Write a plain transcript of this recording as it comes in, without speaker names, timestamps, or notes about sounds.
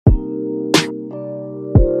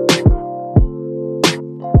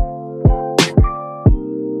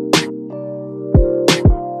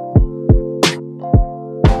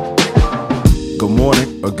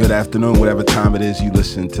good afternoon, whatever time it is you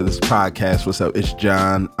listen to this podcast. What's up? It's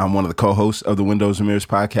John. I'm one of the co-hosts of the Windows and Mirrors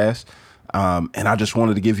podcast. And I just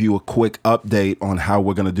wanted to give you a quick update on how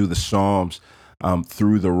we're going to do the Psalms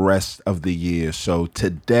through the rest of the year. So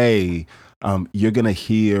today, you're going to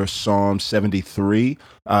hear Psalm 73,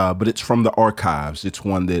 but it's from the archives. It's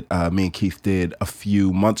one that me and Keith did a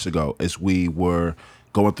few months ago as we were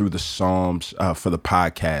going through the Psalms for the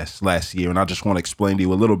podcast last year. And I just want to explain to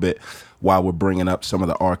you a little bit why we're bringing up some of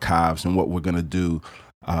the archives and what we're going to do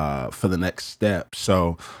for the next step.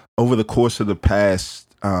 So over the course of the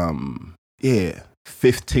past,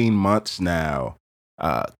 15 months now,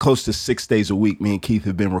 close to 6 days a week, me and Keith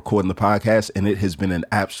have been recording the podcast, and it has been an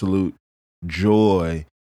absolute joy.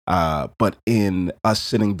 But in us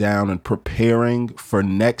sitting down and preparing for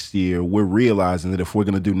next year, we're realizing that if we're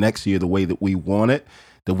going to do next year the way that we want it,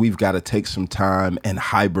 that we've got to take some time and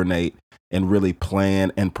hibernate and really plan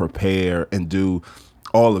and prepare and do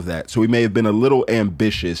all of that. So we may have been a little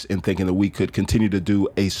ambitious in thinking that we could continue to do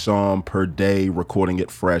a psalm per day, recording it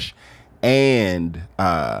fresh, and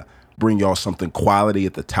bring y'all something quality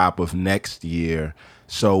at the top of next year.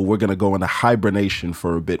 So we're going to go into hibernation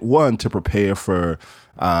for a bit. One, to prepare for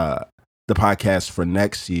the podcast for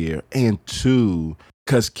next year. And two,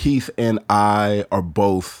 because Keith and I are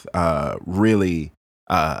both really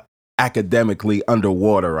academically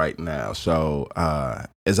underwater right now. So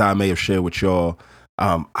as I may have shared with y'all,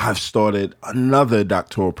 I've started another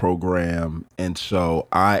doctoral program. And so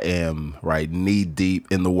I am knee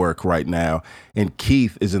deep in the work right now. And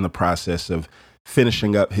Keith is in the process of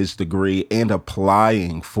finishing up his degree and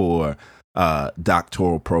applying for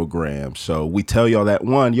doctoral program. So we tell y'all that,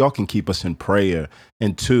 one, y'all can keep us in prayer,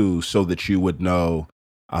 and two, so that you would know,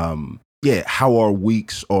 how our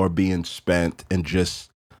weeks are being spent and just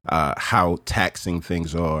how taxing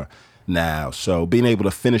things are now. So being able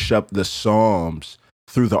to finish up the Psalms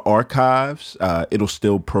through the archives, it'll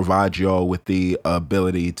still provide y'all with the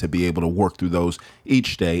ability to be able to work through those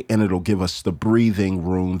each day, and it'll give us the breathing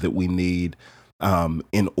room that we need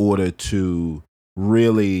in order to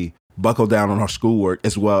really buckle down on our schoolwork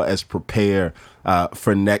as well as prepare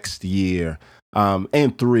for next year.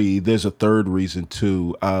 And three, there's a third reason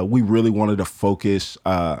too. We really wanted to focus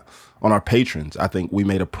on our patrons. I think we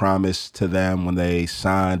made a promise to them when they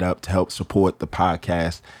signed up to help support the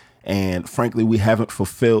podcast. And frankly, we haven't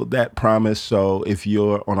fulfilled that promise. So if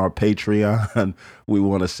you're on our Patreon, we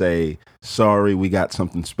want to say, sorry, we got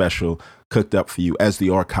something special cooked up for you. As the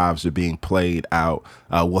archives are being played out,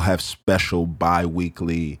 we'll have special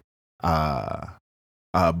bi-weekly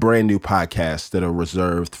brand new podcasts that are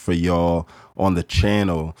reserved for y'all on the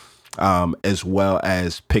channel, as well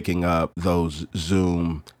as picking up those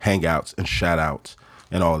Zoom hangouts and shout outs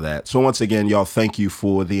and all that. So once again, y'all, thank you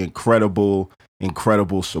for the incredible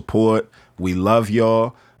support. We love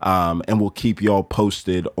y'all. And we'll keep y'all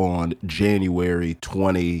posted on January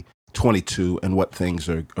 2022 and what things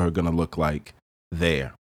are going to look like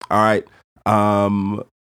there. All right.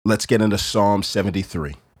 Let's get into Psalm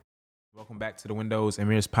 73. Welcome back to the Windows and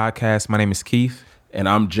Mirrors podcast. My name is Keith. And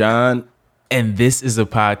I'm John. And this is a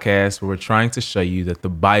podcast where we're trying to show you that the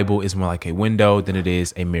Bible is more like a window than it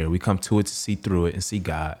is a mirror. We come to it to see through it and see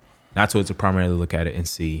God, not to it to primarily look at it and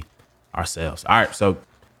see ourselves. All right, so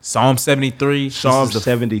Psalm 73. Psalm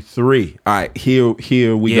 73. All right, here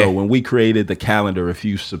we go. When we created the calendar, if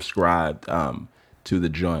you subscribed to the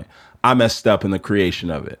joint, I messed up in the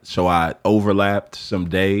creation of it. So I overlapped some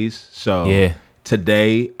days. So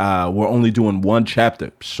today we're only doing one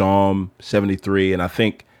chapter, Psalm 73. And I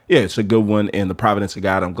think, it's a good one. In the providence of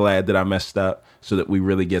God, I'm glad that I messed up so that we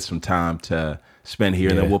really get some time to spend here.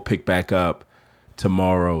 And then we'll pick back up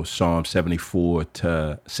tomorrow, Psalm 74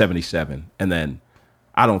 to 77. And then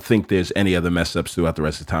I don't think there's any other mess ups throughout the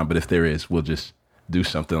rest of the time. But if there is, we'll just do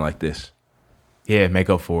something like this. Yeah, make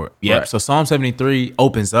up for it. Yeah. Right. So Psalm 73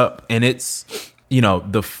 opens up, and it's,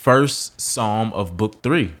 the first Psalm of book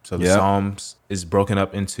 3. So the Psalms is broken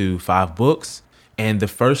up into 5 books. And the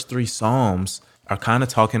first 3 Psalms are kind of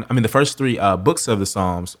talking, the first 3 books of the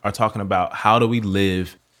Psalms are talking about how do we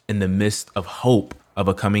live in the midst of hope of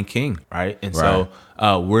a coming king, right? And so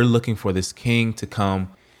we're looking for this king to come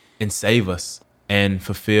and save us and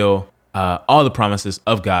fulfill all the promises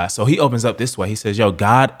of God. So he opens up this way. He says,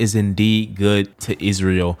 God is indeed good to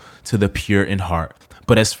Israel, to the pure in heart.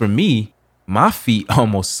 But as for me, my feet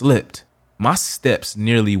almost slipped. My steps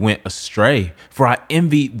nearly went astray, for I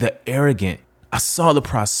envied the arrogant. I saw the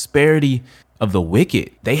prosperity of the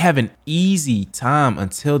wicked. They have an easy time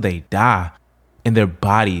until they die, and their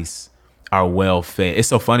bodies are well fed. It's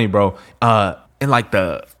so funny, bro. In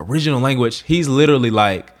the original language, he's literally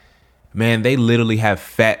like, man, they literally have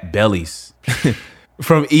fat bellies.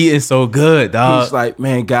 from eating so good, dog. He's like,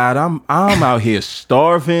 man, God, I'm out here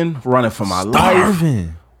starving, running for my life,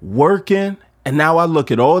 working. And now I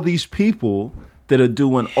look at all these people that are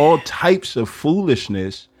doing all types of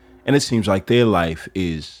foolishness, and it seems like their life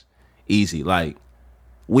is easy. Like,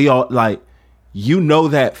 we all, like,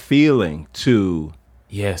 that feeling to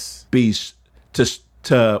be,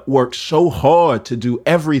 to work so hard to do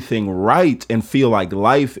everything right and feel like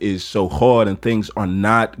life is so hard and things are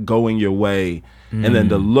not going your way. And then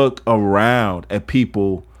to look around at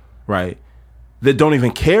people, right, that don't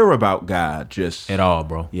even care about God just at all,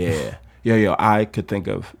 bro. Yeah. I could think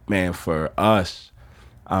of, man, for us,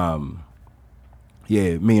 me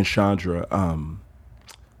and Chandra,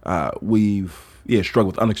 we've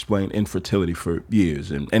struggled with unexplained infertility for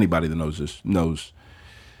years, and anybody that knows this knows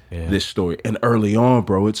this story. And early on,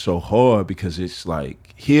 bro, it's so hard because it's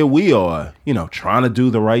like, here we are, trying to do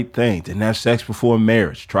the right thing, didn't have sex before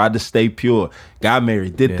marriage, tried to stay pure, got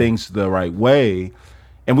married, did things the right way,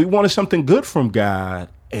 and we wanted something good from God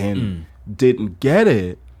and didn't get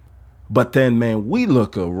it. But then, man, we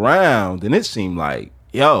look around and it seemed like,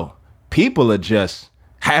 people are just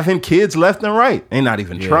having kids left and right. They're not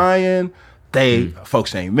even trying.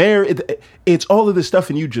 Folks ain't married. It's all of this stuff.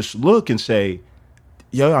 And you just look and say,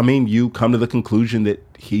 you come to the conclusion that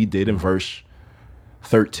he did in verse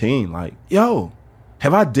 13. Like,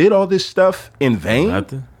 have I did all this stuff in vain?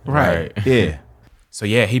 Nothing. Right. Yeah. So,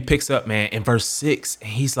 he picks up, man, in verse 6.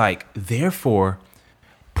 And he's like, therefore,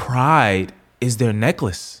 pride is their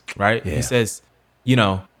necklace, right? Yeah. He says,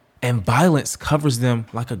 and violence covers them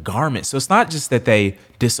like a garment. So it's not just that they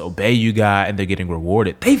disobey you, God, and they're getting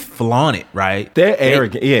rewarded. They flaunt it, right? They're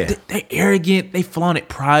arrogant, They're arrogant. They flaunt it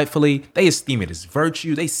pridefully. They esteem it as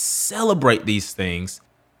virtue. They celebrate these things,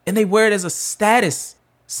 and they wear it as a status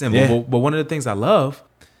symbol. Yeah. But one of the things I love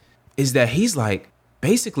is that he's like,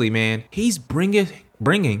 basically, man, he's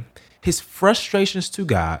bringing his frustrations to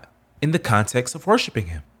God in the context of worshiping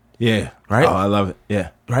him. Yeah. Right. Oh, I love it. Yeah.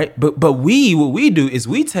 Right. But what we do is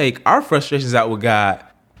we take our frustrations out with God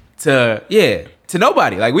to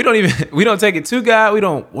nobody. Like we don't take it to God. We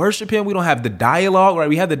don't worship him. We don't have the dialogue, right?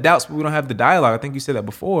 We have the doubts, but we don't have the dialogue. I think you said that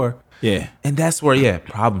before. Yeah. And that's where,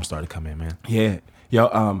 problems started coming in, man. Yeah.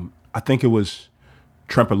 I think it was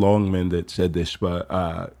Tremper Longman that said this,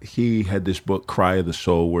 but he had this book, Cry of the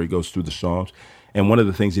Soul, where he goes through the Psalms. And one of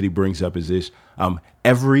the things that he brings up is this,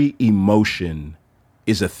 every emotion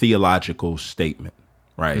is a theological statement,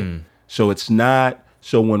 right? So it's not,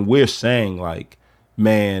 so when we're saying like,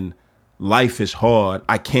 man, life is hard,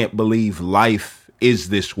 I can't believe life is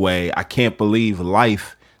this way, I can't believe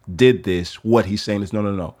life did this, what he's saying is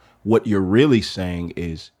no. What you're really saying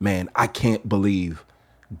is, man, I can't believe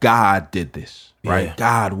God did this, right? Yeah.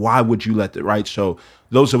 God, why would you let that, right? So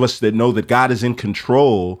those of us that know that God is in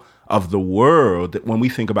control of the world, that when we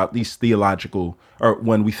think about these theological, or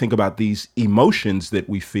when we think about these emotions that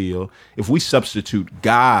we feel, if we substitute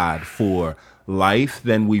God for life,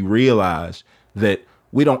 then we realize that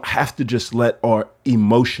we don't have to just let our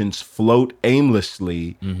emotions float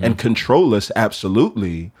aimlessly and control us,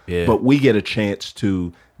 absolutely, but we get a chance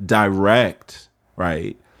to direct,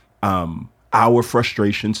 right, our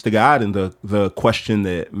frustrations to God. And the question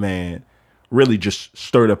that, man, really just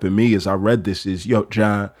stirred up in me as I read this is,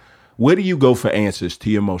 John, where do you go for answers to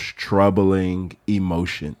your most troubling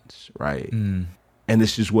emotions, right? And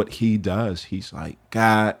this is what he does. He's like,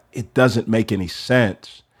 God, it doesn't make any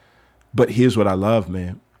sense. But here's what I love,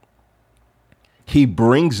 man. He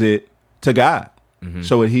brings it to God.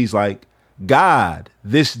 So he's like, God,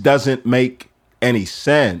 this doesn't make any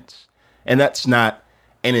sense. And that's not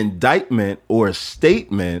an indictment or a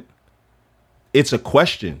statement. It's a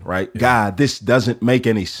question, right? Yeah. God, this doesn't make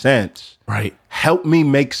any sense. Right. Help me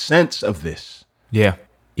make sense of this. Yeah.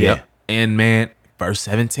 And man, verse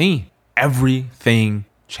 17, everything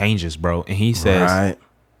changes, bro. And he says,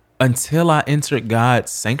 until I entered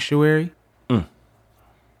God's sanctuary,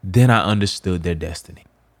 then I understood their destiny.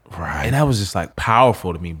 Right. And that was just like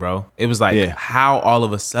powerful to me, bro. It was like how all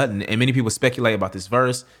of a sudden, and many people speculate about this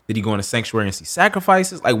verse. Did he go in the sanctuary and see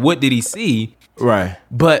sacrifices? Like, what did he see? Right.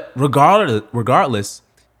 But regardless,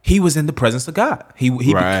 he was in the presence of God.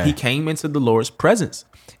 He came into the Lord's presence.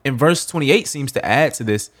 And verse 28 seems to add to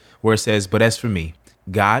this, where it says, but as for me,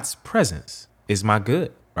 God's presence is my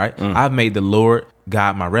good, right? I've made the Lord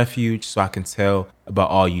God my refuge, so I can tell about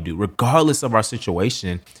all you do. Regardless of our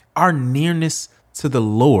situation, our nearness to the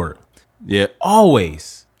Lord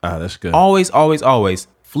always, that's good. Always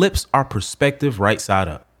flips our perspective right side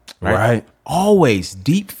up. Right. Always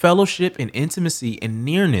deep fellowship and intimacy and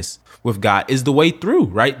nearness with God is the way through,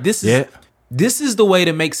 right? This is this is the way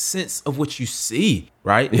to make sense of what you see,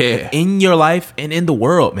 right? Yeah. In your life and in the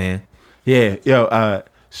world, man. Yeah.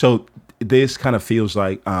 So this kind of feels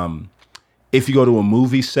like if you go to a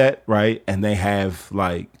movie set, right, and they have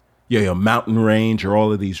like your mountain range or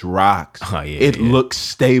all of these rocks, it looks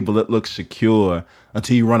stable, it looks secure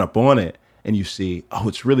until you run up on it and you see, oh,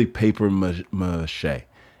 it's really paper mache.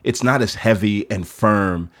 It's not as heavy and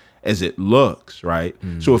firm as it looks, right?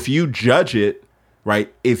 So if you judge it,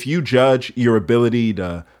 right, if you judge your ability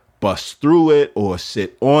to bust through it or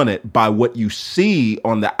sit on it by what you see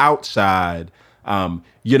on the outside,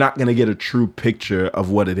 you're not going to get a true picture of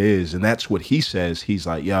what it is. And that's what he says. He's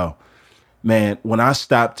like, yo, man, when I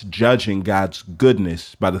stopped judging God's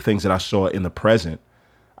goodness by the things that I saw in the present,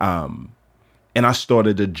 and I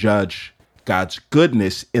started to judge God's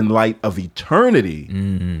goodness in light of eternity,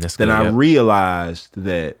 I realized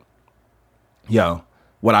that,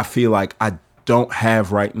 what I feel like I don't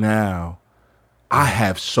have right now, I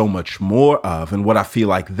have so much more of. And what I feel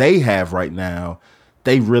like they have right now,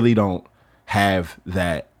 they really don't have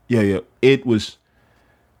that. It was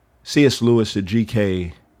C.S. Lewis and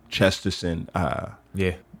G.K. Chesterton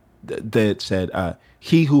that said,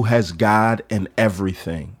 he who has God in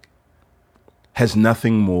everything has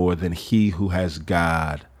nothing more than he who has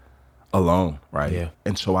God alone, right? Yeah.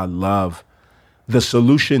 And so I love the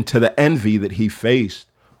solution to the envy that he faced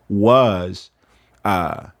was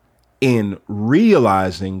in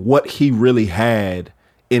realizing what he really had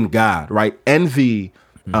in God, right? Envy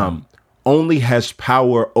only has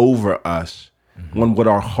power over us when what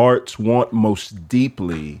our hearts want most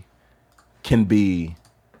deeply can be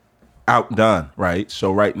outdone, right?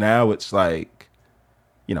 So right now it's like,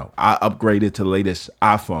 I upgraded to the latest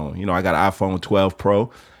iPhone. I got an iPhone 12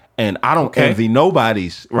 Pro, and I don't envy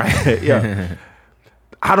nobody's, right?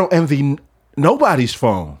 I don't envy nobody's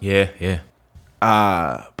phone. Yeah.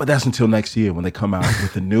 But that's until next year when they come out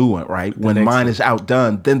with a new one, right? When mine is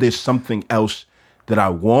outdone, then there's something else that I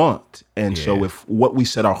want. And so if what we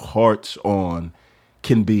set our hearts on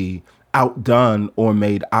can be outdone or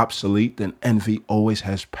made obsolete, then envy always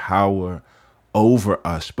has power over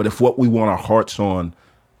us. But if what we want our hearts on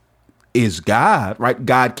is God, right?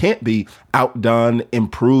 God can't be outdone,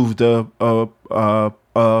 improved upon,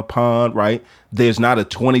 right? There's not a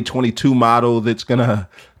 2022 model that's going to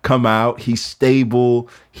come out. He's stable,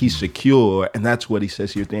 he's secure. And that's what he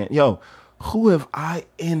says here, Dan. Who have I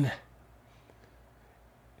in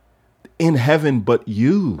heaven but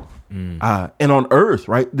you? And on earth,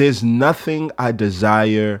 right? There's nothing I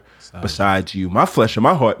desire besides you. My flesh and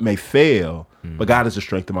my heart may fail, but God is the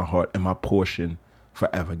strength of my heart and my portion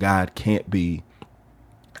forever. God can't be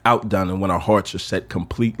outdone. And when our hearts are set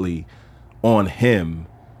completely on him,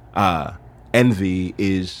 envy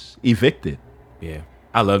is evicted. Yeah.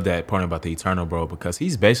 I love that part about the eternal, bro, because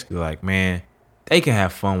he's basically like, man, they can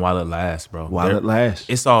have fun while it lasts, bro. It lasts.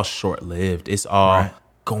 It's all short-lived. It's all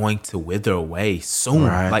going to wither away soon,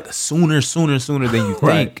 like sooner than you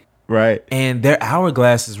think. Right. And their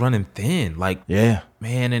hourglass is running thin. Like,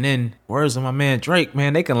 man, and then words of my man Drake,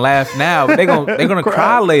 man, they can laugh now, but they're gonna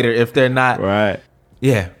cry later if they're not. Right.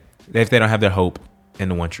 Yeah. If they don't have their hope in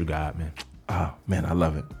the one true God, man. Oh, man, I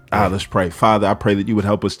love it. Let's pray. Father, I pray that you would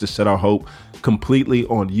help us to set our hope completely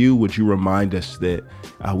on you. Would you remind us that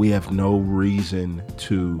we have no reason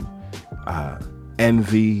to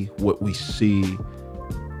envy what we see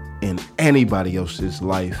in anybody else's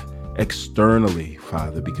life externally,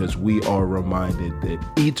 Father, because we are reminded that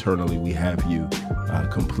eternally we have you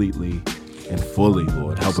completely and fully,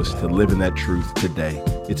 Lord. Help us to live in that truth today.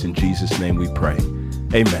 It's in Jesus' name we pray.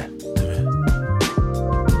 Amen.